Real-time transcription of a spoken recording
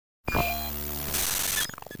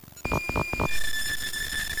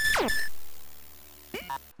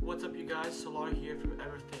What's up, you guys? Solar here from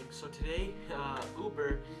everthinq. So today,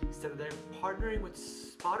 Uber, instead of they're partnering with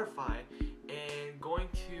Spotify and going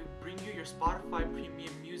to bring you your Spotify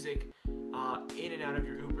premium music in and out of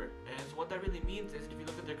your Uber. And so what that really means is, if you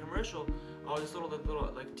look at their commercial, this little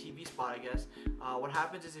like TV spot, I guess. What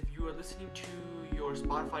happens is, if you are listening to your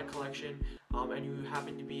Spotify collection and you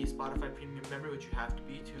happen to be a Spotify premium member, which you have to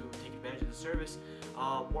be to take advantage of the service,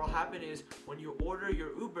 what will happen is, when you order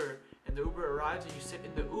your Uber and the Uber arrives and you sit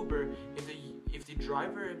in the Uber, if the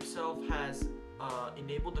driver himself has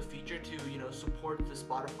enabled the feature to support the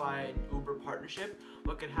Spotify and Uber partnership,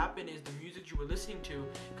 what could happen is the music you were listening to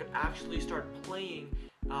could actually start playing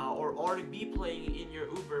or already be playing in your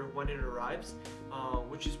Uber when it arrives,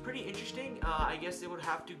 which is pretty interesting. I guess it would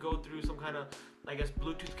have to go through some kind of,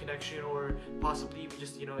 Bluetooth connection, or possibly even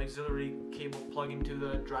just auxiliary cable plug into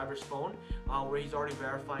the driver's phone, where he's already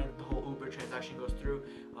verifying that the whole Uber transaction goes through.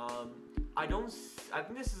 I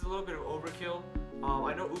think this is a little bit of overkill.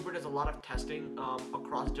 I know Uber does a lot of testing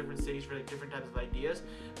across different cities for different types of ideas.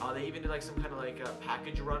 They even did some kind of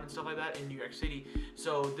package run and stuff like that in New York City.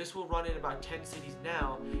 So this will run in about 10 cities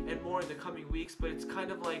now, and more in the coming weeks. But it's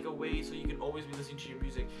kind of like a way so you can always be listening to your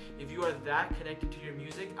music. If you are that connected to your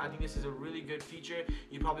music, I think this is a really good feature.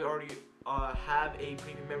 You probably already have a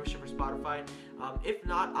premium membership for Spotify. If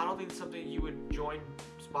not, I don't think it's something you would join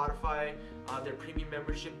Spotify, their premium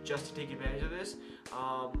membership, just to take advantage of this.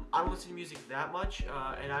 I don't listen to music that much,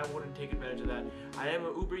 and I wouldn't take advantage of that. I am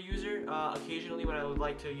an Uber user occasionally when I would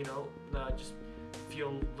like to, just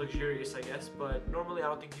feel luxurious, I guess. But normally, I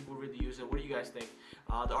don't think people really use it. What do you guys think?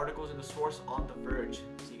 The article is in the source on The Verge.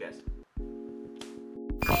 See you guys.